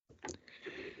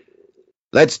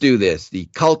Let's do this. The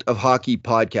Cult of Hockey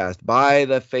podcast by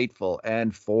the faithful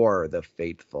and for the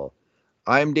faithful.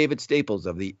 I'm David Staples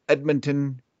of the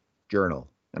Edmonton Journal,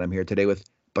 and I'm here today with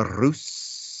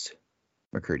Bruce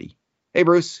McCurdy. Hey,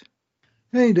 Bruce.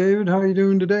 Hey, David. How are you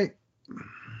doing today?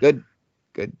 Good.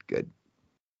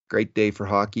 Great day for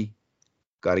hockey.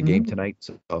 Got a game tonight,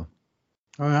 so. Oh,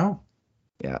 yeah?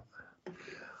 Yeah.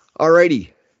 All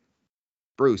righty.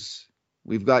 Bruce,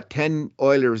 we've got 10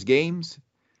 Oilers games.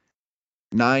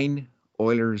 9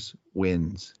 Oilers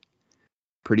wins.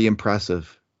 Pretty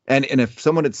impressive. And if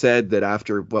someone had said that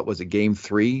after, game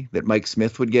 3, that Mike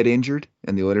Smith would get injured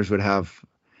and the Oilers would have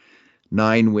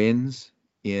 9 wins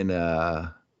in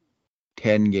 10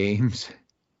 games,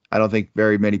 I don't think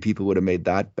very many people would have made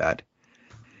that bet.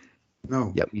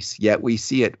 No. Yet we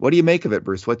see it. What do you make of it,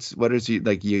 Bruce? What is you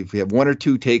like? If you have one or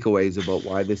two takeaways about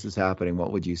why this is happening,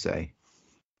 what would you say?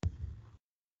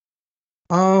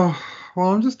 Well,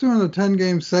 I'm just doing a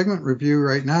 10-game segment review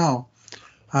right now,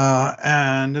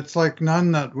 and it's like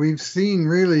none that we've seen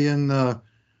really in the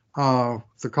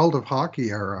Cult of Hockey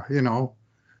era. You know,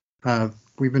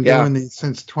 we've been doing these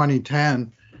since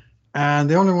 2010, and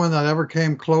the only one that ever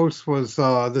came close was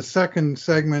the second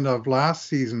segment of last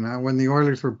season when the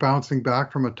Oilers were bouncing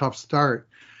back from a tough start,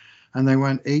 and they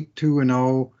went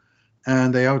 8-2-0,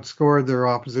 and they outscored their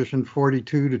opposition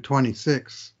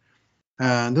 42-26.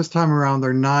 And this time around,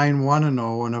 they're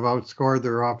 9-1-0 and have outscored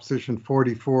their opposition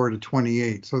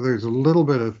 44-28. So there's a little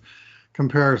bit of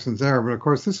comparisons there. But of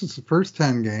course, this is the first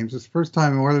 10 games. It's the first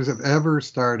time the Oilers have ever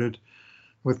started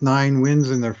with 9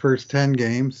 wins in their first 10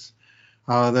 games.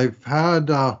 They've had.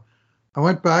 I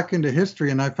went back into history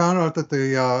and I found out that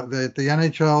the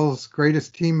NHL's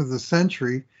greatest team of the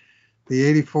century,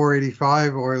 the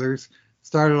 84-85 Oilers,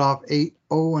 started off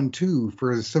 8-0-2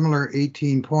 for a similar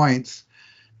 18 points.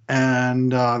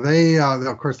 And they,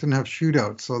 of course, didn't have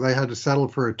shootouts, so they had to settle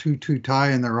for a 2-2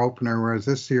 tie in their opener, whereas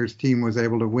this year's team was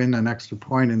able to win an extra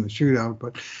point in the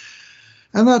shootout.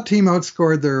 And that team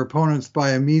outscored their opponents by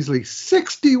a measly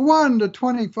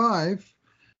 61-25. I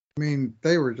mean,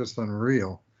 they were just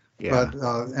unreal. Yeah.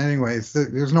 But anyways,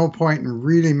 there's no point in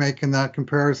really making that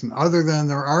comparison, other than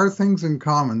there are things in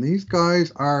common. These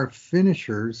guys are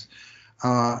finishers,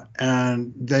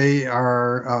 and they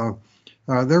are.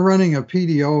 They're running a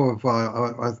PDO of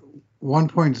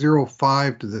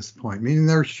 1.05 to this point, meaning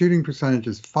their shooting percentage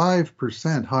is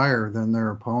 5% higher than their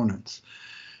opponents.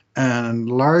 And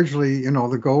largely, you know,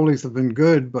 the goalies have been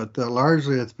good, but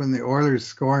largely it's been the Oilers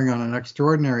scoring on an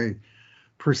extraordinary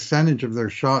percentage of their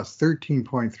shots,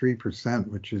 13.3%,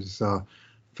 which is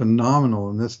phenomenal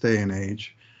in this day and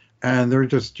age. And they're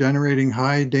just generating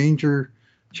high danger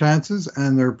chances,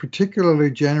 and they're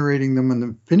particularly generating them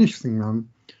and finishing them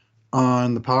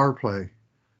on the power play,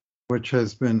 which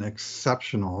has been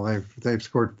exceptional. They've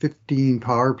scored 15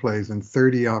 power plays and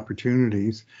 30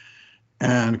 opportunities.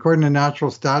 And according to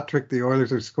Natural Stat Trick, the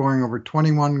Oilers are scoring over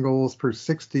 21 goals per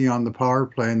 60 on the power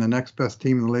play, and the next best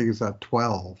team in the league is at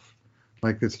 12.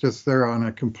 Like, it's just they're on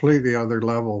a completely other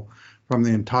level from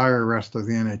the entire rest of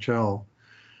the NHL.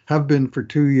 Have been for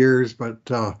 2 years, but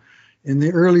in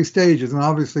the early stages, and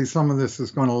obviously some of this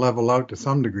is going to level out to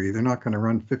some degree. They're not going to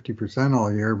run 50%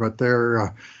 all year, but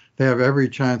they have every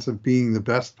chance of being the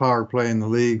best power play in the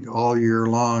league all year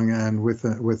long, and with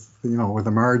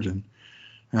a margin.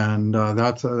 And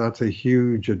that's a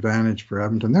huge advantage for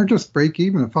Edmonton. They're just break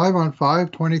even,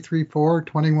 5-on-5, 23-4,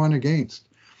 21 against.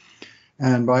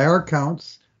 And by our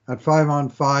counts, at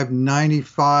 5-on-5,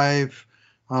 95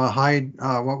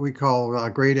 what we call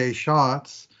grade A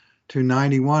shots, to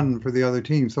 91 for the other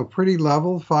team. So pretty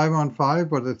level, 5-on-5,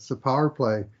 but it's the power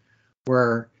play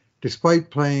where, despite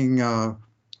playing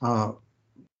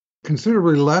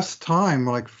considerably less time,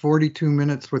 like 42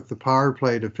 minutes with the power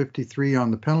play to 53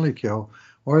 on the penalty kill,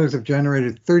 Oilers have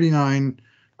generated 39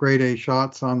 grade A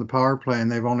shots on the power play,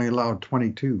 and they've only allowed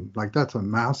 22. Like, that's a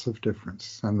massive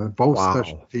difference. And both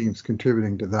special teams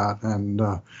contributing to that and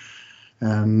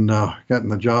getting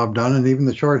the job done. And even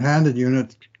the shorthanded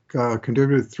unit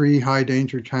contributed 3 high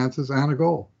danger chances and a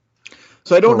goal.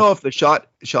 So I don't know if the shot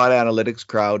analytics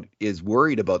crowd is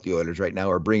worried about the Oilers right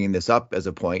now or bringing this up as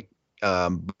a point.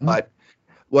 But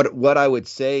what I would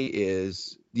say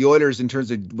is the Oilers, in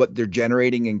terms of what they're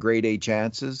generating in grade A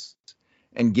chances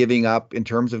and giving up in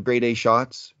terms of grade A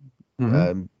shots,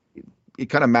 it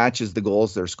kind of matches the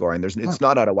goals they're scoring. It's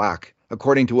not out of whack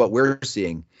according to what we're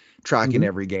seeing. Tracking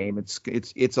every game,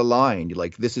 it's aligned.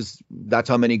 Like, that's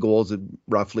how many goals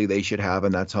roughly they should have,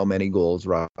 and that's how many goals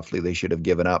roughly they should have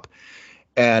given up.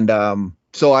 And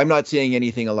so I'm not seeing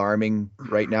anything alarming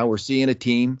right now. We're seeing a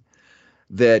team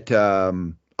that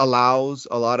allows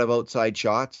a lot of outside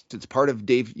shots. It's part of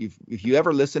Dave. If you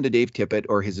ever listen to Dave Tippett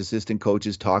or his assistant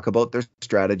coaches talk about their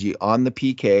strategy on the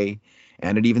PK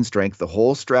and at even strength, the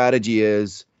whole strategy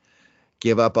is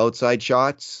give up outside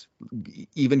shots,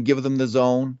 even give them the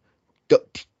zone,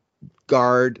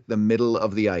 guard the middle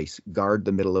of the ice, guard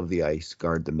the middle of the ice,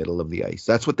 guard the middle of the ice.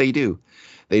 That's what they do.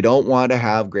 They don't want to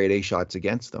have grade A shots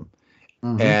against them.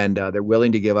 And they're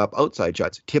willing to give up outside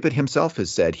shots. Tippett himself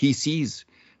has said he sees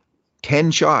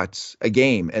 10 shots a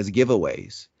game as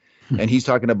giveaways. And he's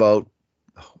talking about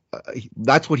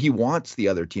that's what he wants the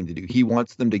other team to do. He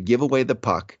wants them to give away the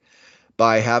puck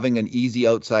by having an easy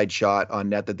outside shot on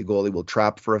net that the goalie will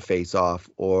trap for a face-off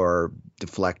or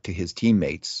deflect to his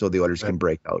teammates so the Oilers can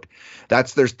break out.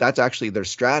 That's actually their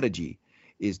strategy,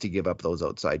 is to give up those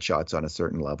outside shots on a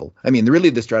certain level. I mean,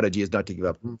 really the strategy is not to give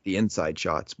up the inside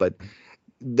shots, but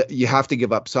you have to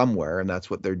give up somewhere, and that's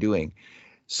what they're doing.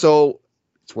 So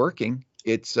it's working.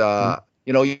 It's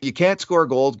you can't score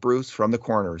goals, Bruce, from the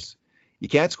corners. You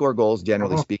can't score goals,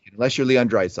 generally speaking, unless you're Leon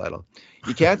Draisaitl.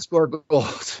 You can't score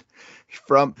goals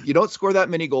you don't score that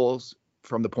many goals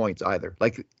from the points either.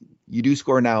 Like, you do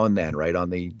score now and then, right, on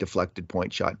the deflected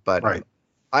point shot. But right.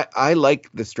 I like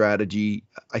the strategy.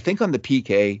 I think on the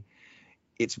PK,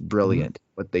 it's brilliant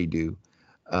what they do.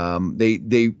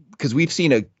 Because we've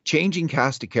seen a changing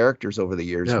cast of characters over the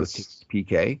years with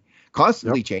PK,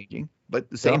 constantly changing, but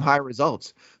the same high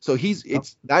results. So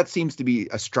that seems to be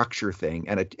a structure thing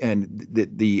and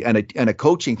a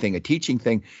coaching thing, a teaching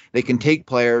thing. They can take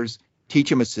players, teach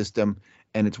them a system,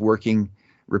 and it's working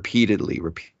repeatedly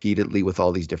with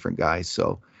all these different guys.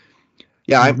 So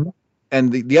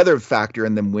and the other factor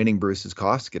in them winning, Bruce, is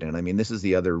Koskinen. I mean, this is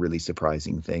the other really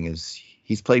surprising thing, is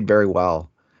he's played very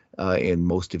well in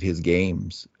most of his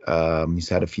games. He's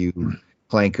had a few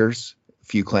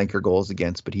clanker goals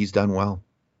against, but he's done well.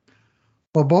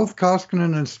 Well, both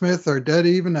Koskinen and Smith are dead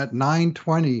even at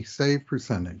 .920 save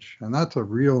percentage, and that's a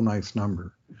real nice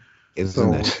number.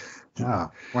 Isn't it? Yeah.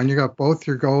 When you got both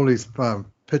your goalies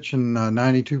pitching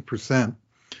 92%,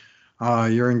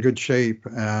 you're in good shape,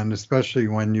 and especially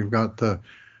when you've got the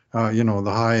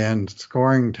high-end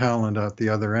scoring talent at the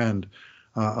other end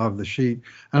of the sheet.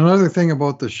 Another thing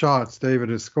about the shots, David,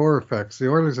 is score effects. The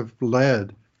Oilers have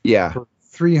led for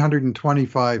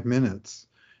 325 minutes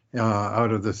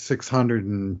out of the 600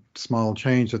 and small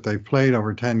change that they've played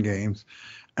over 10 games,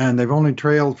 and they've only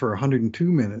trailed for 102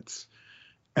 minutes.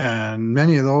 And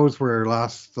many of those were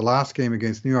the last game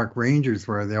against New York Rangers,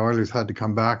 where the Oilers had to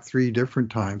come back 3 different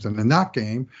times. And in that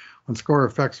game, when score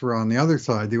effects were on the other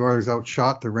side, the Oilers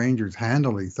outshot the Rangers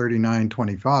handily,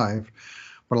 39-25.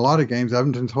 But a lot of games,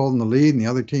 Edmonton's holding the lead, and the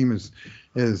other team is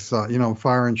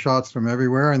firing shots from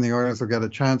everywhere, and the Oilers will get a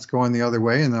chance going the other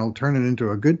way, and they'll turn it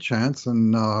into a good chance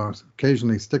and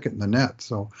occasionally stick it in the net.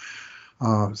 So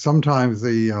sometimes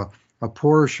a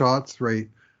poor shots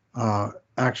rate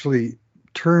actually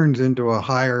turns into a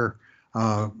higher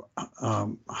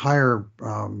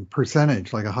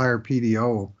percentage, like a higher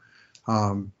PDO,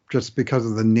 just because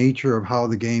of the nature of how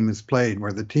the game is played,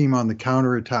 where the team on the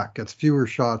counterattack gets fewer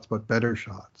shots but better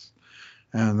shots.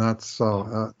 And that's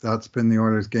been the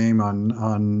Oilers' game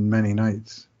on many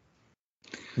nights.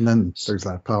 And then there's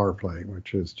that power play,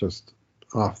 which is just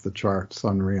off the charts,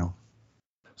 unreal.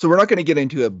 So we're not going to get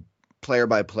into a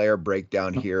player-by-player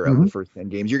breakdown here of the first 10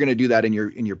 games. You're going to do that in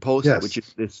your post, which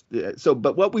is this.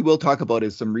 But what we will talk about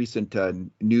is some recent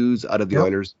news out of the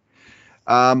Oilers.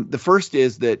 The first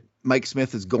is that Mike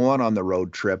Smith is going on the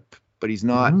road trip, but he's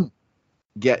not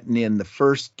getting in the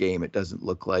first game, it doesn't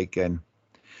look like. And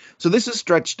so this is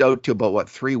stretched out to about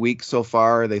 3 weeks so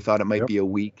far. They thought it might be a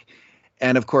week.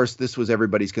 And of course, this was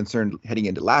everybody's concern heading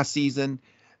into last season.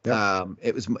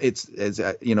 It's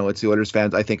the Oilers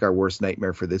fans. I think our worst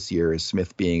nightmare for this year is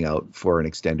Smith being out for an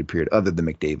extended period, other than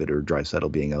McDavid or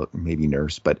Draisaitl being out, and maybe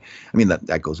Nurse. But I mean,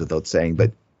 that goes without saying.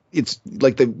 But it's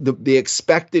like the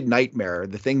expected nightmare.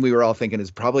 The thing we were all thinking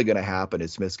is probably going to happen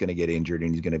is Smith's going to get injured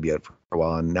and he's going to be out for a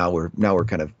while. And now we're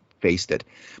kind of faced it.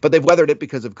 But they've weathered it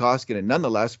because of Koskinen.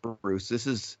 Nonetheless, Bruce, this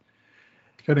is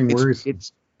getting worse.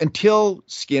 It's until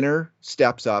Skinner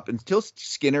steps up, until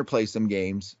Skinner plays some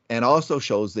games and also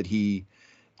shows that he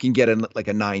can get a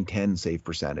 910 save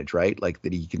percentage, right? Like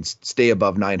that he can stay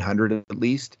above 900 at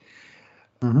least,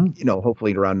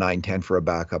 hopefully around 910 for a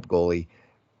backup goalie.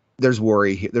 There's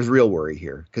worry. There's real worry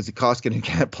here because Koskinen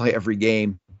can't play every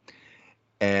game.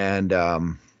 And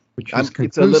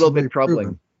it's a little bit troubling.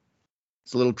 Proven.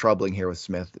 It's a little troubling here with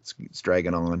Smith. It's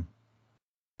dragging on.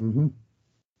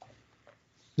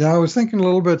 Yeah, I was thinking a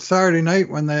little bit Saturday night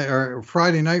when they or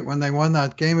Friday night when they won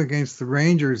that game against the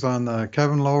Rangers on the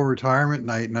Kevin Lowe retirement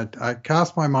night, and I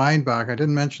cast my mind back. I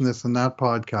didn't mention this in that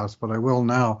podcast, but I will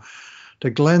now, to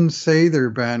Glenn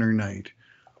Sather banner night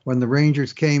when the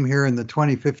Rangers came here in the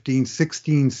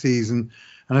 2015-16 season.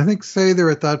 And I think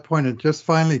Sather at that point had just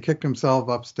finally kicked himself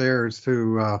upstairs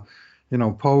to,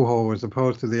 Poho as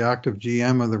opposed to the active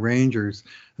GM of the Rangers.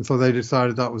 And so they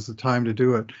decided that was the time to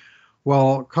do it.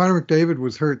 Well, Connor McDavid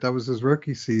was hurt. That was his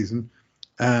rookie season.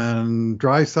 And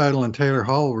Draisaitl and Taylor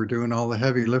Hall were doing all the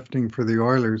heavy lifting for the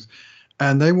Oilers.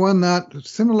 And they won that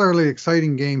similarly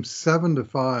exciting game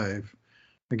 7-5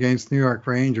 against New York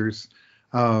Rangers.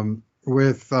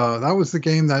 With that was the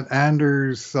game that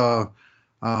Anders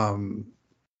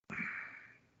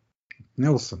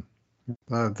Nilsson,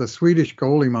 the Swedish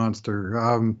goalie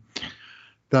monster,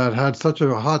 that had such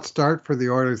a hot start for the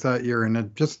Oilers that year, and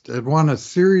it won a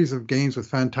series of games with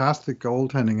fantastic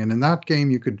goaltending. And in that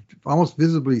game, you could almost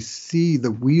visibly see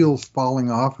the wheels falling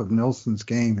off of Nilsson's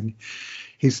game, and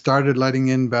he started letting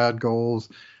in bad goals,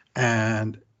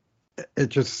 and it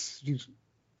just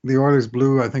the Oilers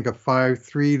blew, I think, a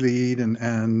 5-3 lead, and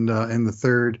in the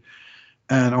third,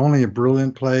 and only a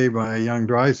brilliant play by young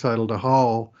Draisaitl to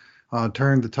Hall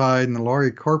turned the tide, and the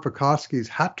Lauri Korpikoski's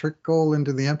hat trick goal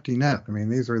into the empty net. I mean,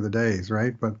 these were the days,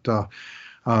 right? But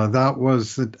that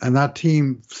was, and that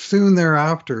team soon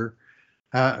thereafter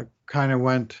kind of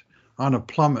went on a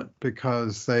plummet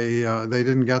because they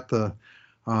didn't get they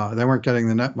weren't getting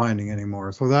the net minding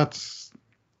anymore. So that's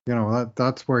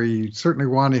where you certainly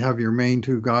want to have your main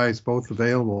two guys both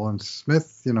available. And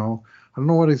Smith, I don't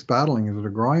know what he's battling. Is it a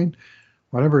groin?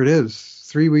 Whatever it is,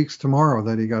 3 weeks tomorrow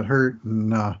that he got hurt,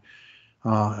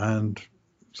 and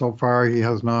so far he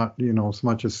has not, so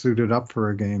much as suited up for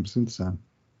a game since then.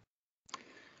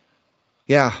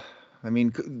 Yeah, I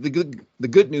mean, the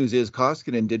good news is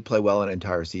Koskinen did play well an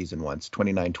entire season once,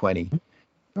 29-20.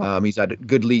 He's had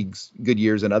good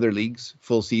years in other leagues,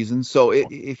 full seasons. So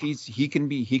if he can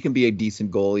be a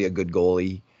decent goalie, a good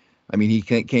goalie. I mean, he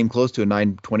came close to a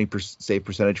 920 save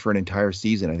percentage for an entire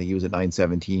season. I think he was at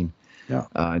 917 in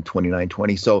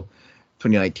 29-20. So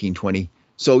 2019-20.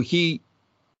 So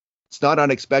it's not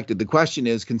unexpected. The question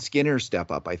is, can Skinner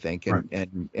step up, I think,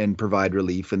 and provide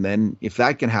relief? And then if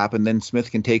that can happen, then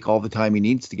Smith can take all the time he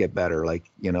needs to get better.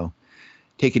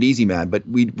 Take it easy, man. But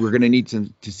we're going to need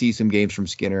to see some games from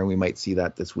Skinner, and we might see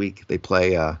that this week. They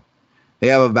play. They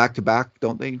have a back-to-back,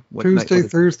 don't they? Tuesday,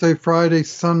 Thursday, Friday,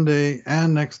 Sunday,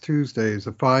 and next Tuesday is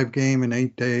a 5-game and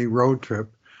 8-day road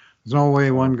trip. There's no way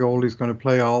one goalie's going to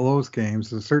play all those games.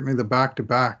 There's certainly the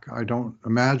back-to-back. I don't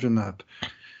imagine that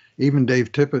even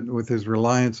Dave Tippett, with his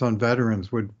reliance on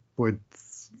veterans, would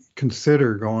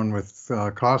consider going with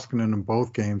Koskinen in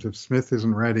both games. If Smith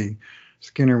isn't ready,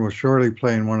 Skinner will surely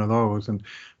play in one of those. And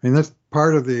I mean, that's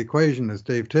part of the equation. Is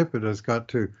Dave Tippett has got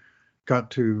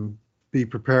to be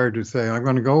prepared to say, I'm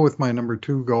going to go with my number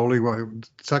 2 goalie,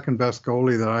 second best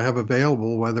goalie that I have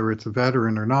available, whether it's a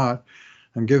veteran or not,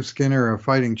 and give Skinner a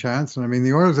fighting chance. And I mean,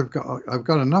 the Oilers have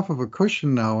got enough of a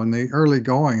cushion now in the early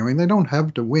going. I mean, they don't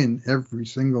have to win every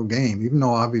single game, even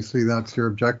though obviously that's your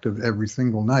objective every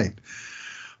single night.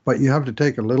 But you have to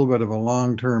take a little bit of a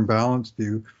long-term balanced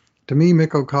view. To me,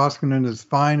 Mikko Koskinen is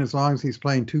fine as long as he's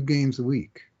playing 2 games a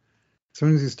week. As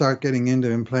soon as you start getting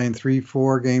into him playing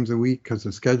 3-4 games a week because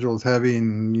the schedule is heavy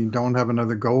and you don't have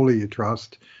another goalie you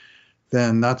trust,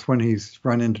 then that's when he's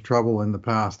run into trouble in the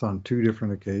past on 2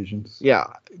 different occasions. Yeah,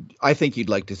 I think you'd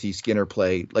like to see Skinner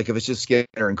play. Like if it's just Skinner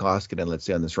and Koskinen, let's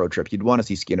say on this road trip, you'd want to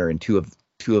see Skinner in two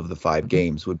of the 5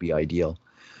 games would be ideal.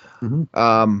 Mm-hmm.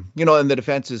 And the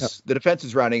defense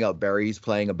is rounding out Barrie. He's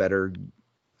playing a better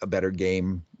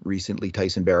game recently.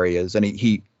 Tyson Barrie is, and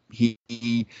he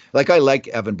I like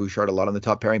Evan Bouchard a lot on the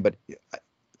top pairing, but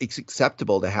it's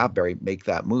acceptable to have Barrie make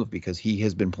that move because he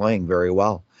has been playing very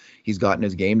well. He's gotten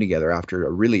his game together after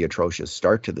a really atrocious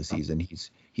start to the season.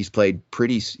 He's played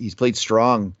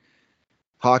strong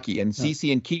hockey, and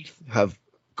Ceci and Keith have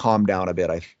calmed down a bit,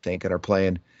 I think, and are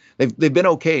playing. They've been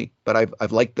okay, but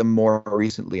I've liked them more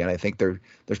recently, and I think they're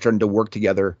starting to work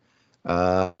together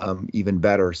even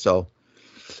better. So,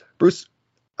 Bruce,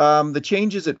 the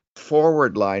changes at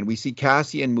forward line, we see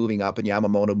Kassian moving up and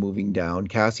Yamamoto moving down.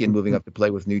 Kassian moving up to play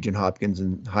with Nugent Hopkins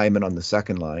and Hyman on the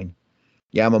second line.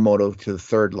 Yamamoto to the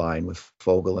third line with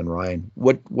Foegele and Ryan.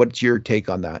 What's your take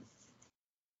on that?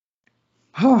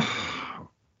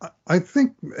 I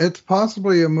think it's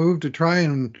possibly a move to try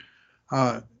and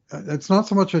it's not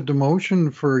so much a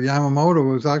demotion for Yamamoto,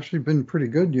 who's actually been pretty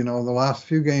good. The last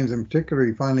few games in particular,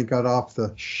 he finally got off the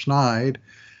schneid.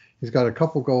 He's got a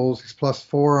couple goals. He's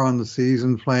 +4 on the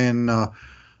season, playing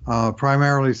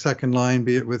primarily second line,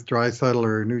 be it with Draisaitl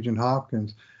or Nugent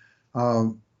Hopkins.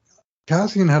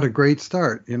 Kassian had a great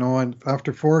start, and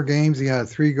after 4 games, he had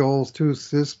 3 goals, 2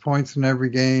 assists, points in every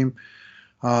game.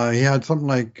 He had something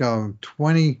like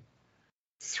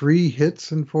 23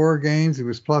 hits in 4 games. He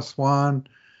was +1.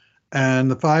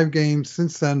 And the 5 games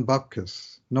since then,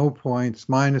 Bupkis, no points,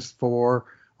 -4,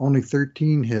 only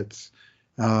 13 hits.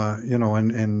 So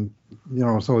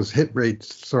his hit rate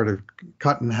sort of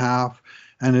cut in half,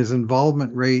 and his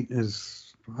involvement rate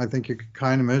is, I think you could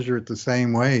kind of measure it the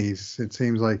same way. It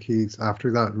seems like he's,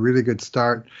 after that really good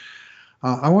start,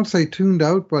 I won't say tuned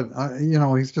out, but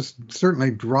he's just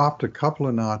certainly dropped a couple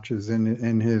of notches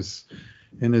in his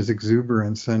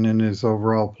exuberance and in his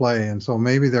overall play. And so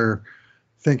maybe they're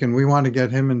thinking we want to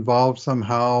get him involved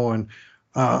somehow, and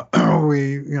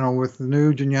with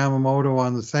Nuge and Yamamoto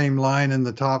on the same line in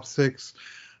the top 6,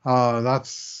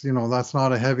 that's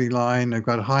not a heavy line. They've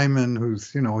got Hyman,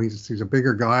 who's he's a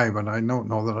bigger guy, but I don't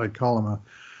know that I'd call him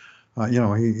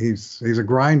he's a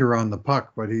grinder on the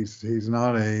puck, but he's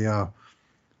not a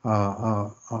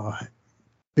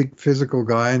big physical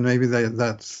guy, and maybe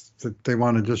they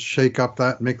want to just shake up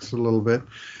that mix a little bit.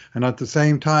 And at the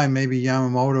same time, maybe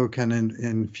Yamamoto can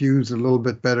infuse a little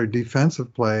bit better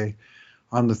defensive play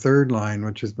on the third line,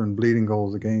 which has been bleeding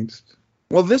goals against.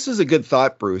 Well, this is a good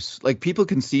thought, Bruce. Like, people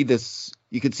can see this.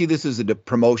 You could see this as a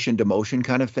promotion demotion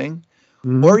kind of thing.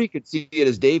 Mm-hmm. Or you could see it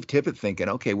as Dave Tippett thinking,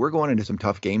 okay, we're going into some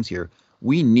tough games here.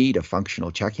 We need a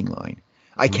functional checking line.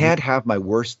 I can't have my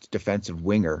worst defensive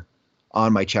winger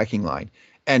on my checking line.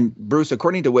 And Bruce,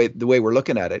 according to the way we're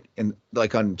looking at it, and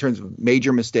like in terms of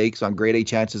major mistakes on grade A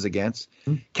chances against,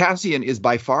 Kassian is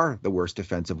by far the worst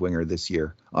defensive winger this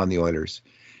year on the Oilers.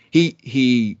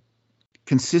 He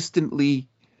consistently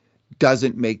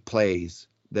doesn't make plays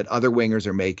that other wingers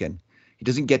are making. He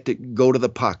doesn't get to go to the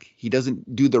puck. He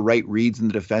doesn't do the right reads in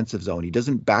the defensive zone. He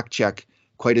doesn't back check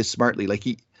quite as smartly.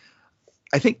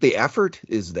 I think the effort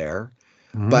is there.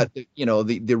 But,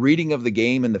 the reading of the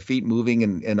game and the feet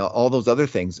moving and all those other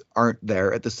things aren't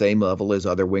there at the same level as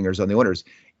other wingers on the Oilers.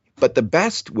 But the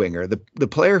best winger, the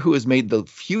player who has made the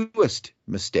fewest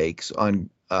mistakes on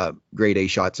grade A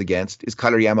shots against, is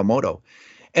Kailer Yamamoto.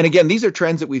 And again, these are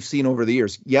trends that we've seen over the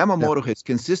years. Yamamoto has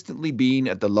consistently been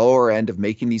at the lower end of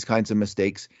making these kinds of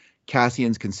mistakes.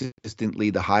 Kassian's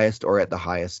consistently the highest, or at the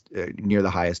highest, near the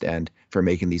highest end for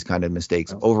making these kind of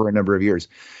mistakes over a number of years.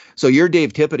 So you're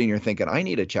Dave Tippett and you're thinking, I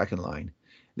need a checking line.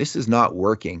 This is not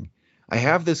working. I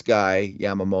have this guy,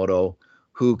 Yamamoto,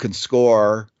 who can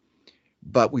score,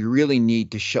 but we really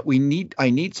need to I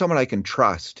need someone I can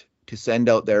trust to send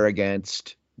out there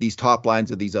against these top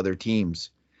lines of these other teams.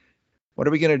 What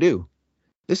are we going to do?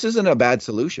 This isn't a bad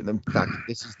solution. In fact,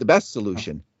 this is the best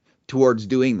solution towards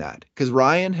doing that, because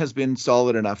Ryan has been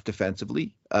solid enough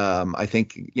defensively. I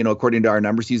think, according to our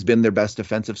numbers, he's been their best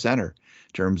defensive center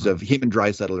in terms of him and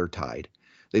Draisaitl are tied.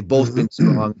 They've both been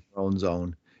strong in their own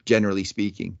zone, generally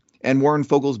speaking. And Warren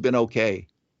Fogel's been okay.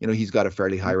 He's got a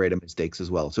fairly high rate of mistakes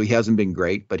as well. So he hasn't been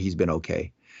great, but he's been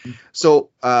okay. So,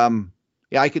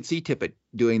 I could see Tippett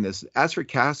doing this. As for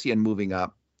Kassian moving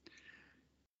up,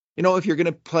 if you're going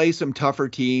to play some tougher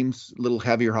teams, a little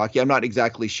heavier hockey, I'm not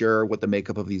exactly sure what the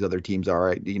makeup of these other teams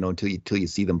are, until you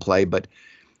see them play. But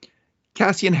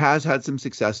Kassian has had some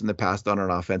success in the past on an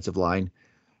offensive line.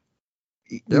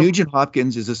 Yep. Nugent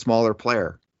Hopkins is a smaller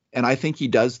player, and I think he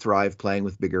does thrive playing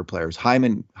with bigger players.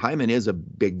 Hyman is a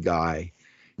big guy.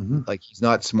 Like, he's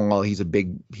not small. He's a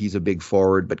big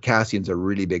forward, but Kassian's a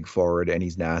really big forward, and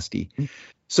he's nasty.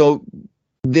 So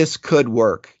this could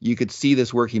work. You could see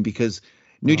this working because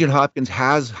Nugent Hopkins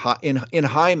has in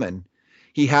Hyman,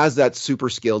 he has that super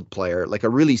skilled player, like a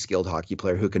really skilled hockey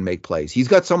player who can make plays. He's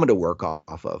got someone to work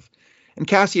off of. And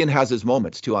Kassian has his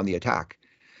moments too on the attack.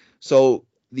 So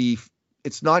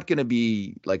it's not going to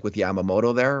be like with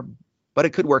Yamamoto there, but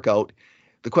it could work out.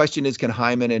 The question is, can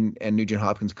Hyman and Nugent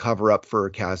Hopkins cover up for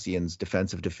Kassian's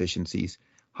defensive deficiencies?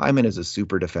 Hyman is a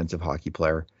super defensive hockey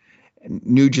player. And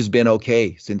Nuge has been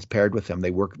okay since paired with him. They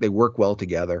work well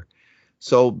together.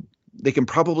 So they can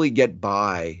probably get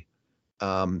by.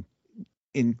 They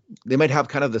might have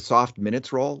kind of the soft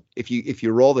minutes role if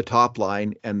you roll the top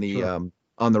line and the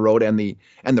on the road and the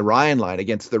Ryan line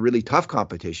against the really tough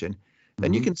competition,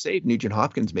 then you can save Nugent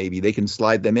Hopkins. Maybe they can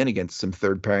slide them in against some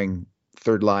third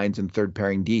lines and third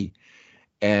pairing D,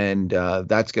 and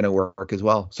that's going to work as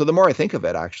well. So the more I think of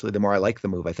it, actually, the more I like the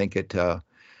move. I think it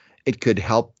could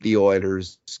help the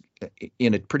Oilers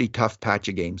in a pretty tough patch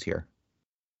of games here.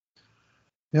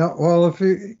 Yeah, well,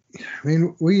 we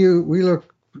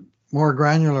look more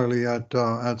granularly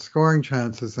at scoring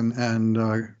chances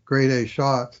and grade A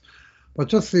shots, but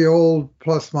just the old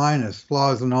plus minus,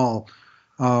 flaws and all.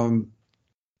 Um,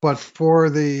 but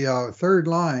for the third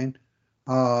line,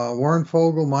 Warren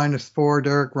Fogle -4,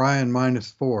 Derek Ryan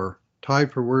 -4,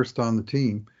 tied for worst on the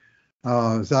team.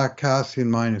 Zach Kassian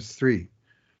 -3.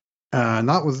 And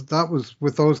that was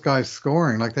with those guys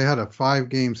scoring. Like they had a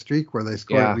 5-game streak where they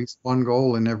scored at least one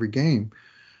goal in every game.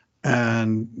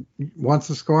 And once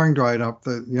the scoring dried up,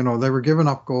 they were giving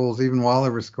up goals even while they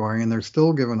were scoring, and they're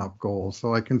still giving up goals.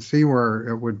 So I can see where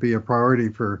it would be a priority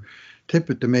for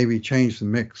Tippett to maybe change the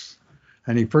mix.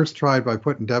 And he first tried by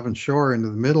putting Devon Shore into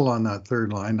the middle on that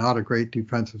third line, not a great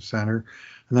defensive center.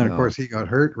 And then, of course, he got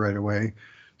hurt right away.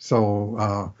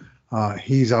 So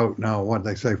he's out now, what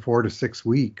they say, 4 to 6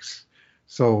 weeks.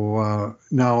 So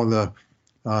now the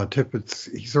Tippett's,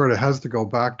 he sort of has to go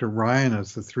back to Ryan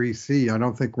as the 3C. I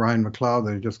don't think Ryan McLeod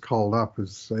that he just called up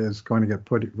is going to get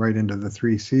put right into the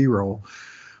 3C role.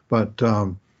 But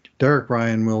Derek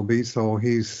Ryan will be, so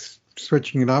he's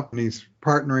switching it up, and he's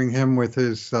partnering him with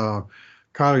his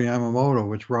Kyle Yamamoto,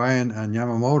 which Ryan and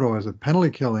Yamamoto as a penalty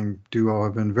killing duo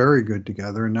have been very good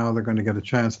together, and now they're going to get a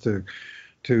chance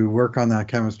to work on that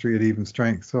chemistry at even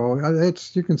strength. So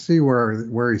you can see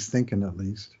where he's thinking at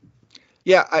least.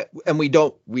 Yeah,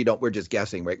 we're just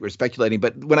guessing, right? We're speculating.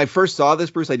 But when I first saw this,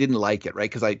 Bruce, I didn't like it, right?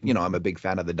 Because I'm a big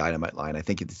fan of the Dynamite line. I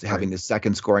think having the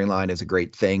second scoring line is a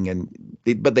great thing,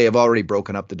 but they have already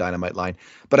broken up the Dynamite line.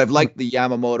 But I've liked the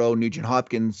Yamamoto, Nugent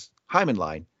Hopkins, Hyman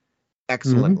line.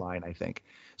 Excellent line, I think.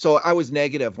 So I was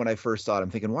negative when I first saw it. I'm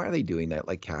thinking, why are they doing that?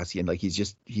 Like Kassian, like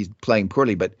he's playing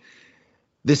poorly. But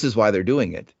this is why they're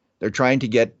doing it. They're trying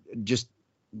to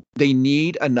they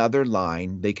need another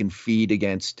line they can feed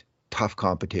against tough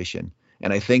competition.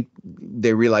 And I think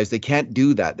they realize they can't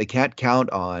do that. They can't count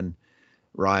on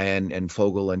Ryan and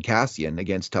Fogle and Kassian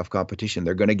against tough competition.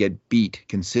 They're going to get beat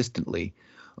consistently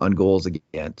on goals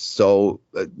against. So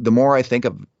the more I think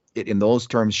of it in those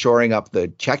terms, shoring up the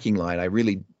checking line,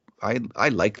 I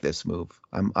like this move.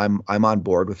 I'm on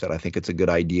board with it. I think it's a good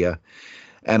idea.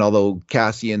 And although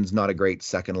Kassian's not a great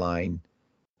second line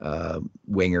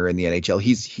winger in the NHL,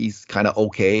 he's kind of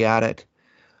okay at it.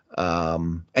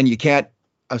 And you can't.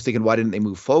 I was thinking, why didn't they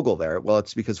move Fogle there? Well,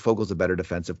 it's because Fogle's a better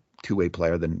defensive two-way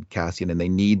player than Kassian, and they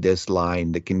need this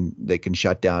line that can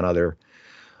shut down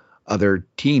other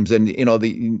teams. And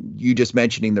you just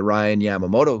mentioning the Ryan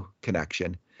Yamamoto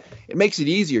connection, it makes it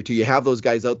easier to you have those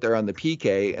guys out there on the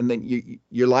PK, and then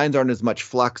your lines aren't as much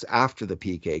flux after the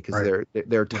PK because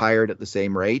they're tired at the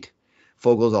same rate.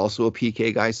 Fogle's also a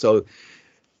PK guy, so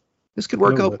this could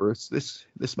work out, Bruce.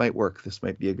 This might work. This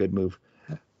might be a good move.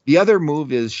 The other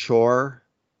move is Shore.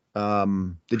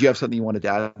 Did you have something you wanted to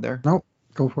add there? No,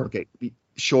 go for it. Okay.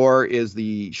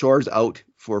 Shore's out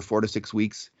for 4 to 6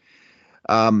 weeks.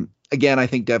 Again, I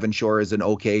think Devon Shore is an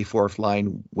okay fourth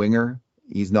line winger.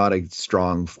 He's not a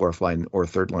strong fourth line or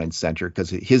third line center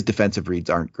because his defensive reads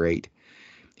aren't great.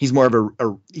 He's more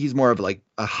of like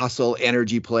a hustle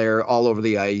energy player all over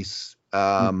the ice.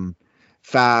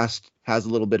 Fast, has a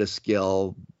little bit of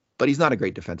skill, but he's not a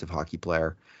great defensive hockey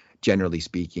player, generally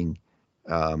speaking,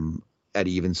 at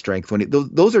even strength.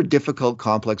 Those are difficult,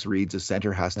 complex reads a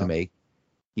center has to make.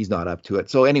 He's not up to it.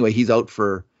 So anyway, he's out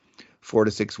for 4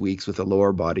 to 6 weeks with a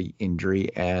lower body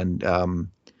injury, and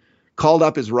called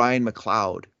up is Ryan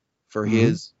McLeod for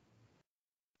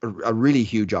a really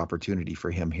huge opportunity for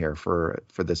him here for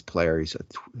this player. I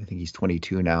think he's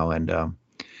 22 now, and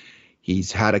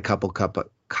he's had a couple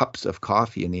cups of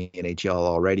coffee in the NHL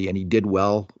already, and he did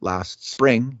well last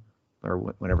spring or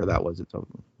whenever that was. It's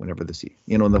whenever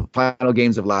in the final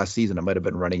games of last season. It might have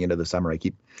been running into the summer.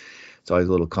 It's always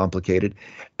a little complicated.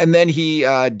 And then he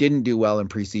didn't do well in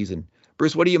preseason.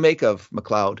 Bruce, what do you make of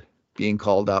McLeod being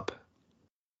called up?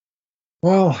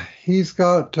 Well, he's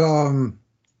got a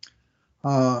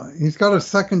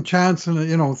second chance,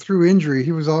 and through injury,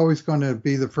 he was always going to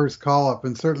be the first call up,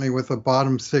 and certainly with a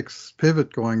bottom six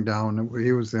pivot going down,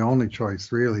 he was the only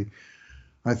choice, really.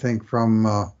 I think from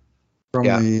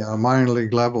the minor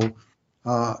league level,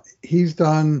 he's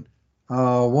done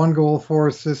 1 goal, 4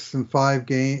 assists, and 5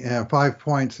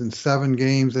 points in 7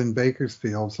 games in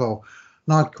Bakersfield. So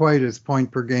not quite his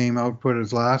point per game output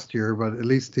as last year, but at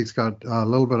least he's got a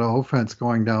little bit of offense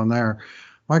going down there.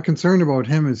 My concern about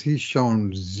him is he's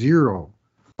shown zero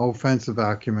offensive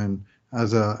acumen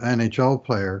as a NHL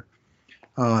player.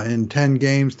 In 10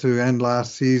 games to end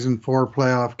last season, 4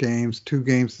 playoff games, 2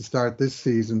 games to start this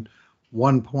season,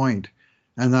 1 point.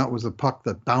 And that was a puck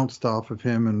that bounced off of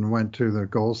him and went to the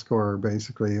goal scorer,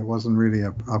 basically. It wasn't really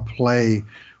a play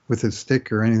with his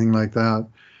stick or anything like that.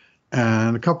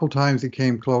 And a couple times he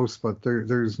came close, but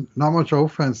there's not much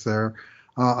offense there.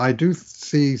 I do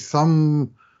see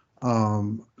some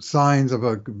signs of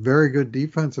a very good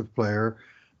defensive player,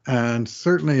 and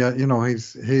certainly,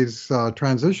 his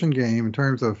transition game in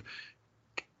terms of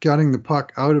getting the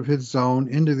puck out of his zone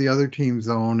into the other team's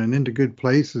zone and into good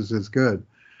places is good.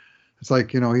 It's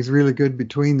like, he's really good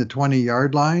between the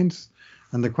 20-yard lines,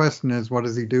 and the question is, what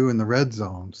does he do in the red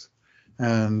zones?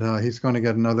 And he's going to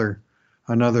get another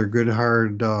good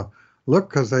hard look,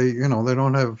 because they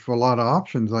don't have a lot of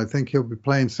options. I think he'll be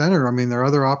playing center. I mean, their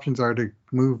other options are to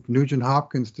move Nugent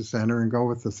Hopkins to center and go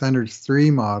with the center's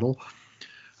 3 model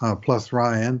plus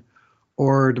Ryan,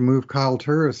 or to move Kyle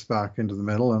Turris back into the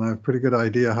middle. And I have a pretty good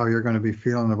idea how you're going to be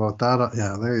feeling about that.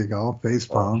 Yeah, there you go,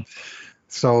 facepalm.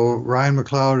 So Ryan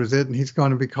McLeod is it, and he's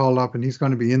going to be called up, and he's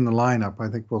going to be in the lineup. I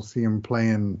think we'll see him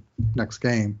playing next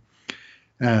game.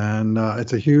 And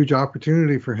it's a huge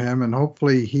opportunity for him, and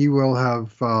hopefully he will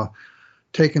have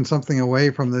taken something away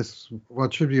from this,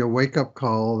 what should be a wake-up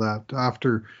call, that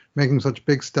after making such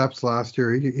big steps last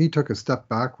year, he took a step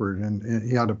backward, and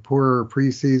he had a poor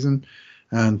preseason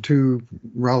and 2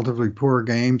 relatively poor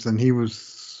games, and he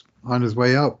was on his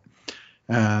way out.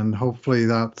 And hopefully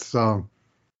that's, just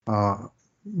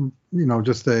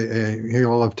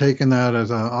he'll have taken that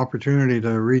as an opportunity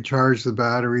to recharge the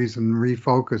batteries and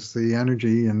refocus the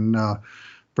energy and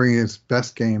bring his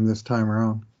best game this time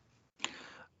around.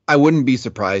 I wouldn't be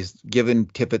surprised, given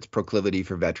Tippett's proclivity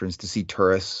for veterans, to see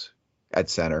Turris at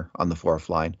center on the 4th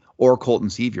line, or Colton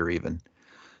Sevier even.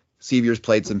 Sevier's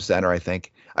played some center, I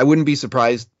think. I wouldn't be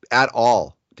surprised at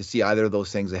all to see either of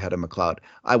those things ahead of McLeod.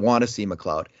 I want to see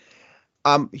McLeod.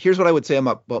 Here's what I would say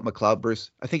about McLeod,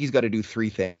 Bruce. I think he's got to do 3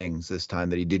 things this time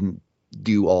that he didn't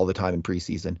do all the time in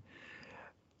preseason.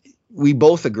 We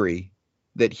both agree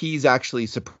that he's actually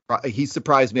he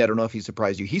surprised me. I don't know if he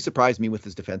surprised you. He surprised me with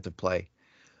his defensive play.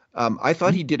 I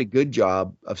thought he did a good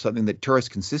job of something that Turris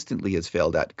consistently has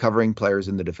failed at, covering players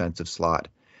in the defensive slot.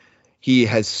 He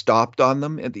has stopped on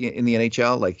them in the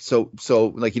NHL,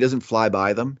 like he doesn't fly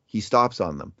by them. He stops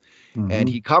on them, and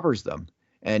he covers them,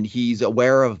 and he's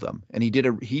aware of them. And he did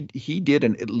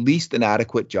at least an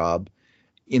adequate job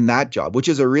in that job, which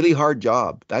is a really hard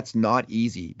job. That's not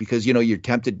easy, because you're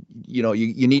tempted.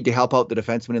 You need to help out the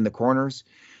defenseman in the corners.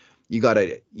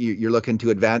 You're looking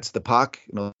to advance the puck.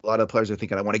 A lot of players are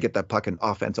thinking, I want to get that puck in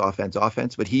offense.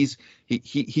 But he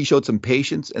showed some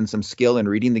patience and some skill in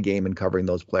reading the game and covering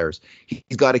those players.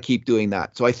 He's got to keep doing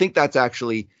that. So I think that's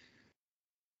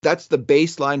the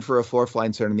baseline for a 4th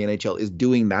line center in the NHL, is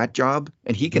doing that job,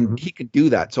 and he can do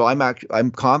that. So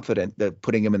I'm confident that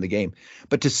putting him in the game.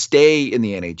 But to stay in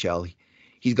the NHL,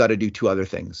 he's got to do 2 other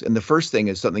things. And the first thing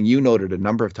is something you noted a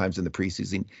number of times in the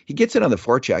preseason. He gets in on the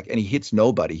forecheck and he hits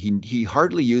nobody. He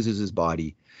hardly uses his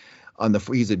body on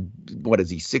he's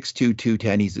 6'2",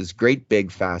 210. He's this great,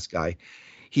 big, fast guy.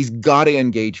 He's got to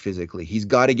engage physically. He's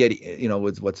got to get,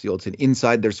 what's the old saying,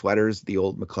 inside their sweaters, the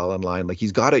old McClellan line. Like he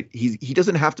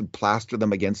doesn't have to plaster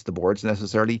them against the boards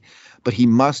necessarily, but he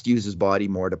must use his body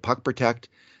more to puck protect,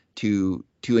 to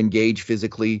engage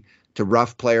physically, to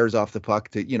rough players off the puck,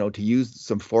 to use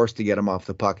some force to get him off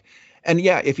the puck. And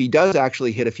yeah, if he does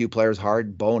actually hit a few players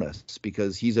hard, bonus,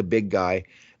 because he's a big guy.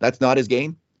 That's not his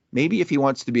game. Maybe if he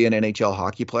wants to be an NHL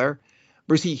hockey player,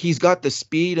 Bruce, he's got the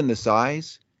speed and the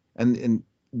size and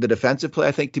the defensive play,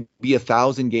 I think, to be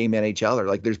 1,000-game NHLer.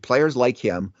 Like, there's players like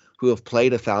him who have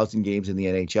played 1,000 games in the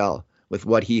NHL with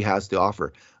what he has to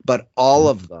offer. But all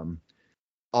of them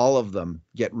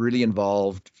get really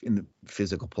involved in the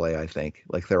physical play, I think.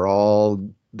 Like, they're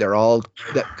all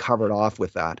covered off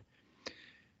with that.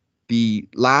 The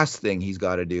last thing he's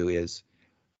got to do is,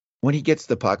 when he gets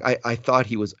the puck, I thought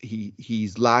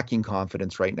he's lacking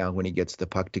confidence right now when he gets the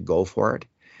puck to go for it.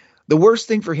 The worst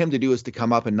thing for him to do is to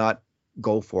come up and not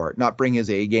go for it, not bring his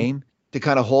A game, to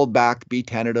kind of hold back, be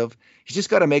tentative. He's just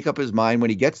got to make up his mind when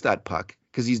he gets that puck,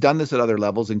 because he's done this at other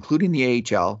levels, including the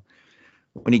AHL.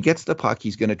 When he gets the puck,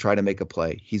 he's going to try to make a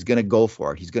play. He's going to go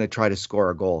for it. He's going to try to score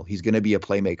a goal. He's going to be a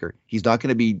playmaker. He's not going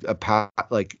to be a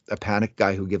panic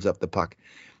guy who gives up the puck.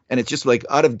 And it's just like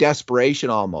out of desperation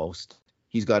almost,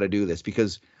 he's got to do this,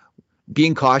 because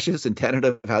being cautious and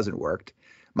tentative hasn't worked.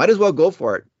 Might as well go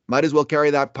for it. Might as well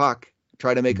carry that puck,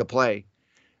 try to make a play,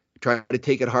 try to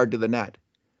take it hard to the net,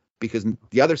 because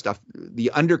the other stuff,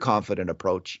 the underconfident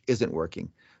approach, isn't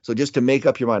working. So just to make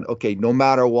up your mind, okay, no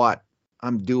matter what,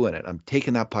 I'm doing it. I'm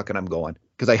taking that puck and I'm going,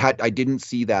 because I didn't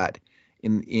see that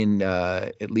in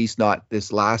at least not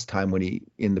this last time when he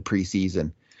in the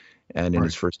preseason and in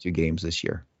his first 2 games this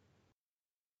year.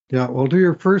 Yeah, well, to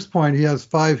your first point, he has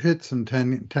 5 hits in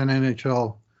 16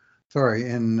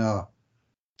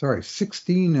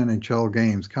 NHL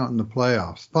games, counting the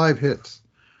playoffs. 5 hits.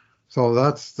 So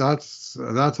that's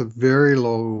a very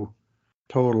low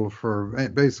total for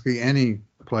basically any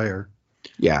player.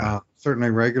 Yeah.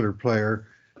 Certainly regular player.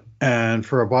 And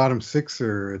for a bottom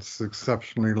sixer, it's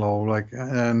exceptionally low.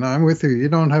 And I'm with you. You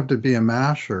don't have to be a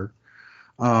masher,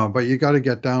 but you got to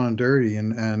get down and dirty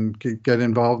and get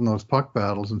involved in those puck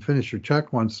battles and finish your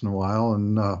check once in a while,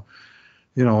 and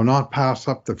not pass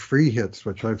up the free hits,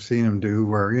 which I've seen him do,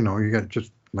 where you got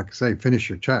just like I say, finish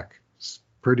your check. It's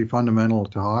pretty fundamental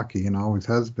to hockey, and always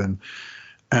has been.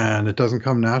 And it doesn't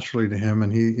come naturally to him,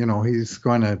 and he's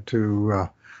going to have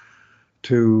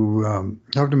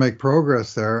to make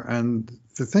progress there. And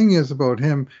the thing is about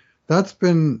him, that's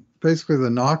been basically the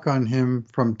knock on him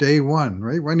from day one,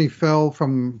 right? When he fell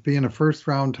from being a first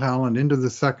round talent into the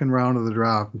second round of the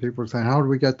draft, and people were saying, how did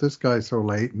we get this guy so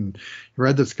late? And you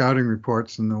read the scouting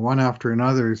reports, and the one after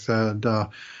another said,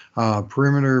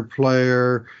 perimeter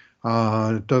player,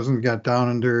 doesn't get down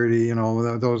and dirty.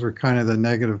 Those are kind of the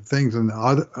negative things. And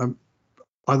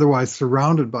otherwise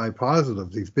surrounded by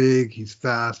positives. He's big, he's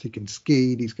fast, he can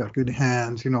skate, he's got good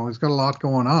hands, he's got a lot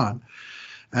going on.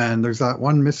 And there's that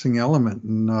one missing element.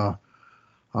 And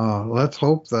let's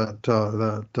hope that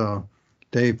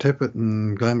Dave Tippett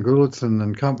and Glenn Gulitson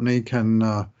and company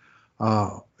can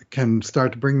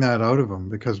start to bring that out of him,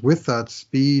 because with that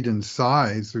speed and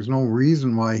size, there's no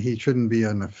reason why he shouldn't be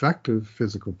an effective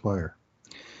physical player.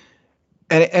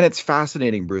 And it's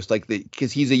fascinating, Bruce,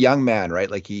 because he's a young man, right?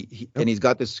 Like and he's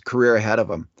got this career ahead of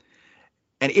him.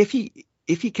 And if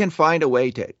he can find a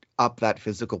way to up that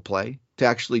physical play to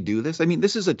actually do this, I mean,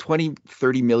 this is a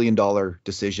 $20-30 million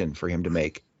decision for him to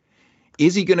make.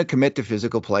 Is he going to commit to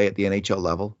physical play at the NHL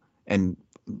level and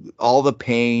all the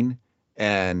pain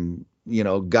and,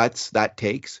 guts that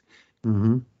takes,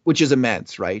 which is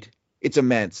immense, right? It's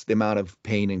immense, the amount of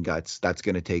pain and guts that's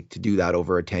going to take to do that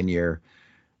over a 10-year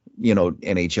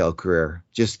NHL career.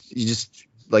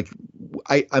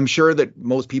 I'm sure that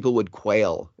most people would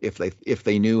quail if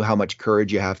they knew how much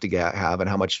courage you have to have and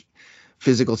how much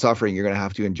physical suffering you're going to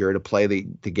have to endure to play the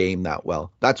game that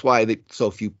well. That's why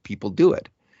so few people do it,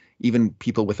 even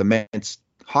people with immense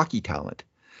hockey talent.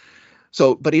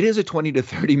 So, but it is a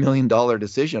 $20-30 million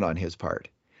decision on his part.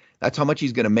 That's how much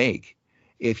he's going to make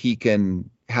if he can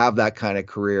have that kind of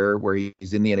career where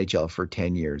he's in the NHL for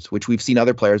 10 years, which we've seen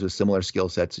other players with similar skill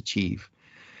sets achieve.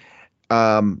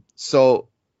 So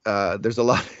there's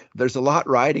a lot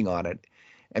riding on it,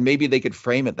 and maybe they could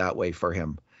frame it that way for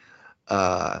him.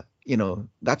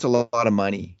 That's a lot of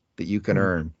money that you can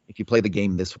earn if you play the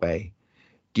game this way.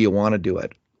 Do you want to do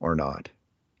it or not?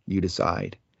 You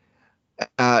decide.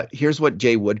 Here's what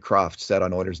Jay Woodcroft said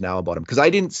on Oilers Now about him, because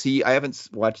I haven't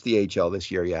watched the AHL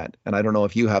this year yet, and I don't know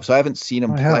if you have, so I haven't seen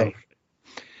him play.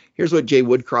 Here's what Jay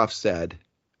Woodcroft said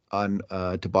on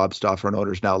to Bob Stauffer on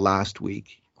Oilers Now last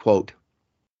week, quote,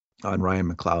 on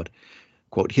Ryan McLeod,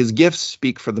 quote, his gifts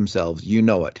speak for themselves. You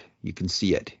know it. You can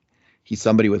see it. He's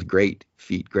somebody with great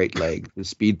feet, great legs, with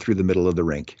speed through the middle of the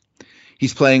rink.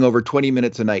 He's playing over 20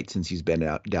 minutes a night since he's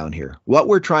been down here. What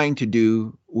we're trying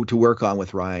to work on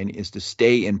with Ryan is to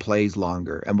stay in plays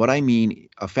longer. And what I mean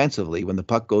offensively, when the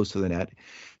puck goes to the net,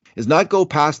 is not go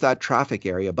past that traffic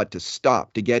area, but to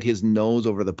stop, to get his nose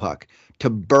over the puck,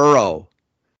 to burrow.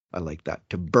 I like that,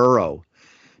 to burrow,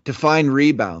 to find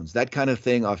rebounds, that kind of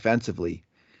thing offensively,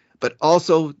 but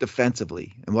also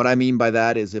defensively. And what I mean by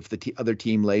that is if the other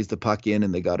team lays the puck in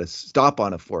and they got to stop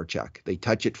on a forecheck, they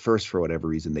touch it first for whatever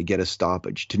reason, they get a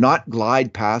stoppage, to not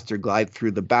glide past or glide through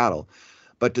the battle,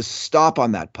 but to stop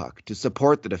on that puck, to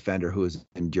support the defender who is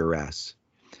in duress.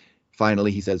 Finally,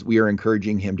 he says, we are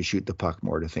encouraging him to shoot the puck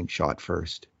more, to think shot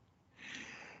first.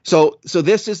 So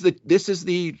this is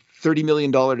the $30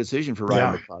 million decision for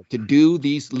Ryan McLeod, to do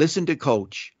these, listen to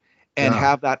coach, and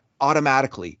have that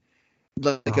automatically,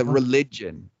 like a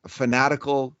religion, a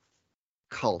fanatical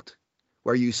cult,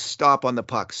 where you stop on the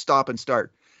puck, stop and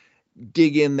start,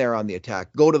 dig in there on the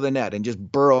attack, go to the net and just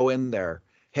burrow in there,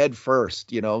 head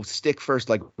first, stick first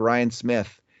like Brian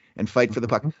Smith, and fight for the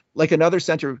puck. Like another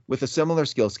center with a similar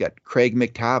skill set, Craig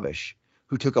McTavish,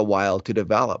 who took a while to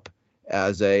develop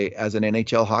as an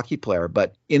NHL hockey player,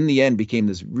 but in the end became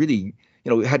this really,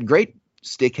 had great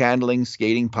stick handling,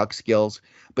 skating, puck skills,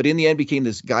 but in the end became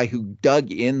this guy who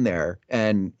dug in there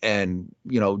and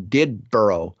did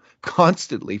burrow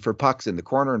constantly for pucks in the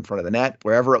corner, in front of the net,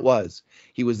 wherever it was.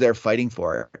 He was there fighting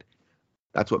for it.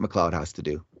 That's what McLeod has to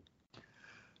do.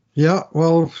 Yeah,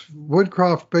 well,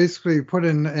 Woodcroft basically put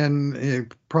in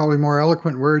probably more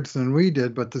eloquent words than we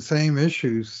did, but the same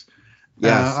issues.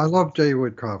 Yes. I love Jay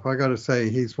Woodcroft. I got to say,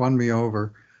 he's won me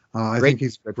over. I think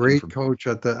he's a great coach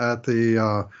at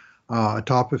the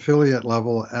top affiliate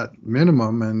level at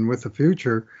minimum, and with the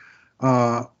future.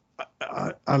 I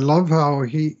love how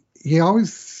he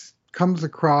always comes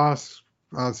across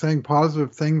saying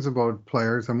positive things about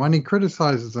players, and when he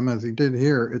criticizes them, as he did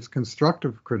here, it's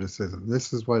constructive criticism.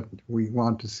 This is what we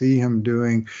want to see him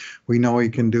doing. We know he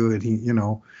can do it. He,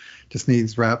 just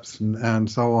needs reps and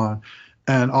so on.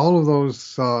 And all of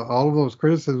those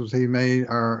criticisms he made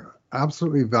are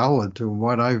absolutely valid to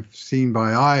what I've seen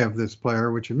by eye of this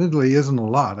player, which admittedly isn't a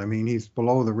lot. I mean, he's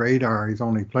below the radar. He's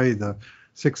only played the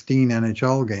 16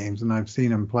 NHL games, and I've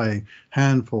seen him play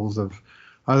handfuls of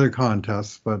other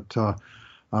contests. But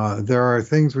there are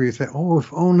things where you say, oh,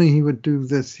 if only he would do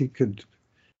this, he could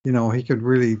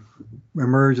really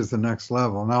emerge as the next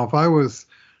level. Now, if I was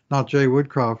not Jay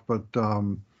Woodcroft, but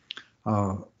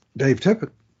Dave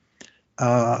Tippett,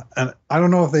 and I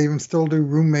don't know if they even still do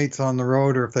roommates on the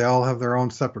road or if they all have their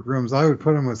own separate rooms, I would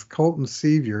put him with Colton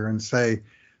Sevier and say,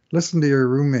 listen to your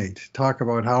roommate talk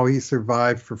about how he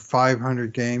survived for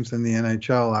 500 games in the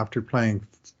NHL after playing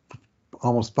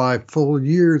almost 5 full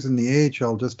years in the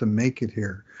AHL just to make it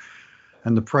here,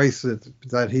 and the price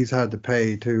that he's had to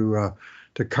pay to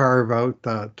carve out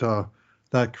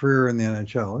that career in the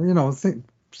NHL.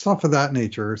 Stuff of that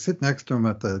nature, or sit next to him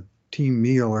at the team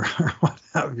meal or what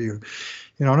have you.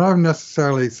 Not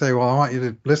necessarily say, well, I want you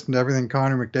to listen to everything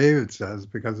Connor McDavid says,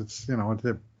 because it's,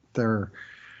 they're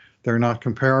not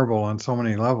comparable on so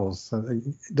many levels.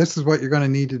 This is what you're going to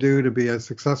need to do to be a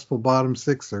successful bottom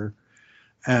sixer,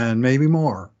 and maybe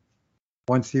more,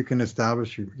 once you can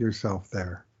establish yourself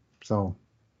there. So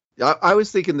I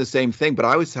was thinking the same thing, but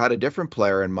I always had a different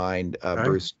player in mind, okay.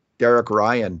 Bruce, Derek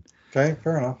Ryan. Okay,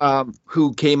 fair enough.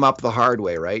 Who came up the hard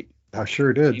way, right? I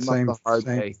sure did. Came up the hard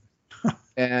way.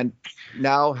 And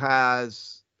now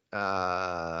has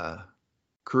career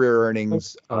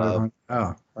earnings of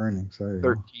earnings,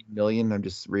 13 million. I'm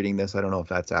just reading this. I don't know if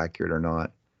that's accurate or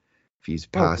not. If he's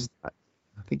past that,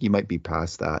 I think he might be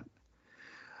past that.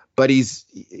 But he's,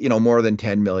 more than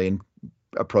 10 million,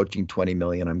 approaching 20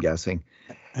 million, I'm guessing.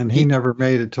 And he never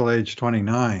made it till age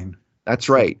 29. That's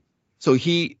right. So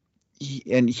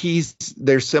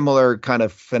they're similar kind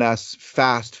of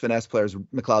fast finesse players.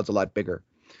 McLeod's a lot bigger.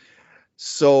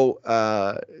 So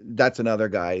that's another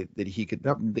guy that he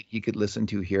could listen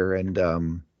to here and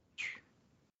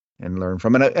learn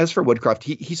from. And as for Woodcroft,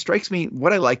 he strikes me.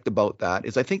 What I liked about that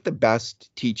is I think the best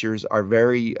teachers are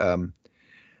very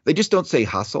they just don't say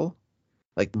hustle,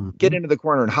 like get into the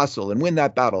corner and hustle and win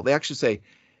that battle. They actually say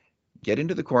get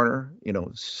into the corner,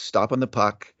 stop on the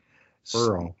puck.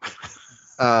 Burrow.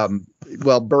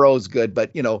 Well, Burrow's good,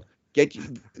 but they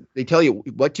tell you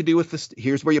what to do with this.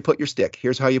 Here's where you put your stick.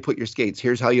 Here's how you put your skates.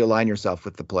 Here's how you align yourself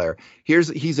with the player.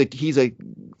 He's a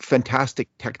fantastic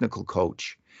technical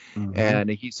coach.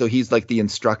 And he's like the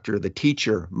instructor, the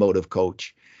teacher mode of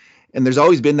coach. And there's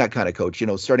always been that kind of coach,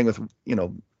 starting with,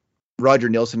 Roger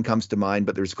Nilsson comes to mind,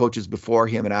 but there's coaches before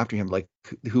him and after him. Like,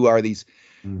 who are these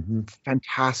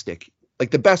fantastic,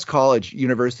 like the best college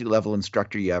university level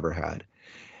instructor you ever had.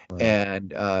 Right.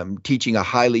 And teaching a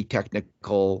highly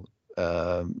technical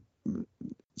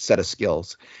set of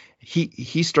skills.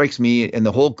 He strikes me, and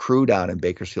the whole crew down in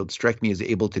Bakersfield strike me as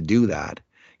able to do that.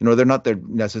 They're not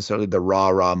necessarily the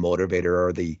raw motivator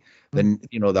or the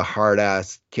hard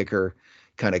ass kicker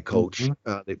kind of coach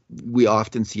that we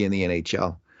often see in the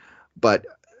NHL. But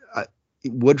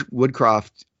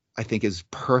Woodcroft, I think, is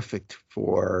perfect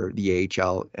for the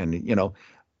AHL, and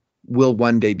will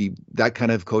one day be that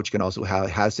kind of coach. Can also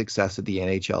has success at the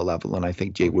NHL level, and I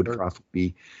think Jay Woodcroft will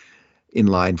be in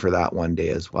line for that one day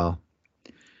as well.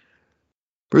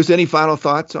 Bruce, any final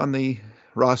thoughts on the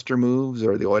roster moves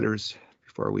or the Oilers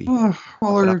before we?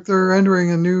 They're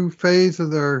entering a new phase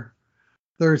of their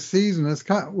season. It's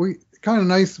kind of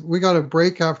nice. We got a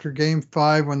break after Game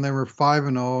 5 when they were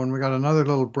 5-0, and we got another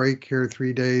little break here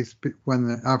 3 days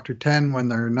after 10 when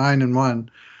they're 9-1.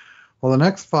 Well, the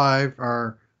next 5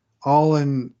 are all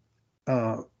in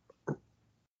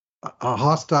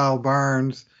hostile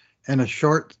barns in a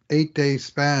short 8-day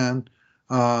span.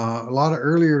 A lot of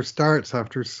earlier starts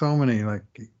after so many, like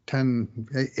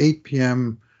 8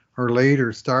 p.m. or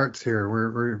later starts here.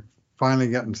 We're finally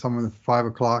getting some of the 5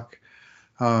 o'clock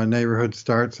neighborhood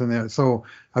starts, and so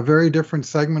a very different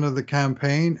segment of the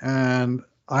campaign. And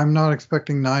I'm not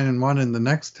expecting 9-1 in the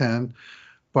next 10.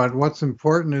 But what's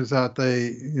important is that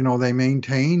they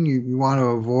maintain. You want to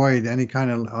avoid any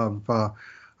kind of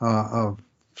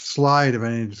slide of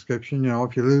any description.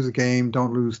 If you lose a game,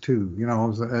 don't lose 2.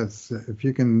 If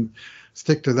you can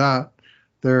stick to that,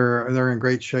 they're in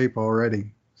great shape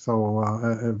already. So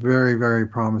a very, very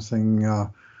promising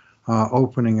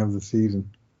opening of the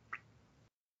season.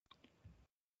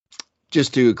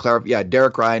 Just to clarify,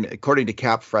 Derek Ryan, according to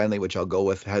Cap Friendly, which I'll go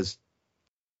with, has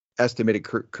estimated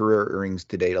career earnings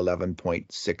to date,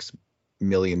 $11.6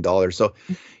 million. So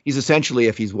he's essentially,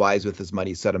 if he's wise with his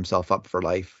money, set himself up for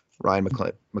life. Ryan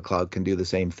McLeod can do the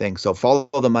same thing. So follow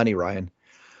the money, Ryan.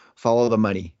 Follow the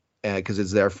money, because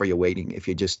it's there for you waiting. If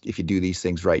you do these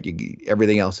things right,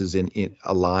 everything else is in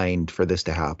aligned for this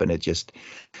to happen.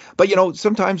 But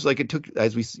sometimes, like it took,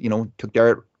 as we took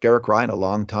Derek Ryan a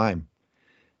long time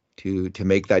to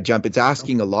make that jump. It's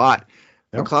asking a lot.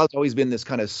 Yep. McLeod's always been this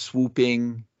kind of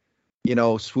swooping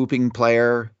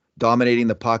player, dominating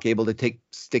the puck, able to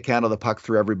stick handle the puck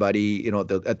through everybody,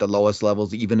 at the lowest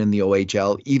levels, even in the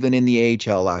OHL, even in the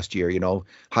AHL last year,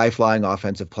 high flying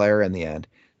offensive player in the end.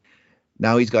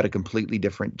 Now he's got a completely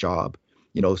different job,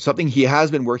 something he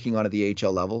has been working on at the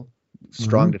AHL level,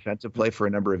 strong defensive play for a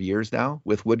number of years now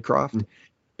with Woodcroft,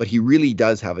 but he really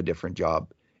does have a different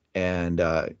job. And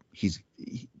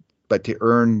but to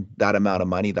earn that amount of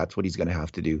money, that's what he's going to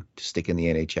have to do to stick in the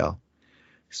NHL.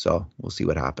 So we'll see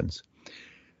what happens.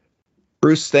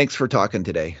 Bruce, thanks for talking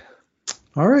today.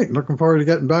 All right. Looking forward to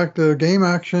getting back to game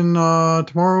action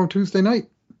tomorrow, Tuesday night.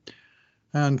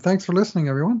 And thanks for listening,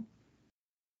 everyone.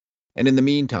 And in the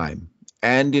meantime,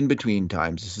 and in between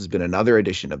times, this has been another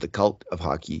edition of the Cult of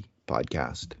Hockey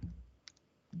podcast.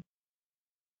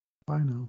 Bye now.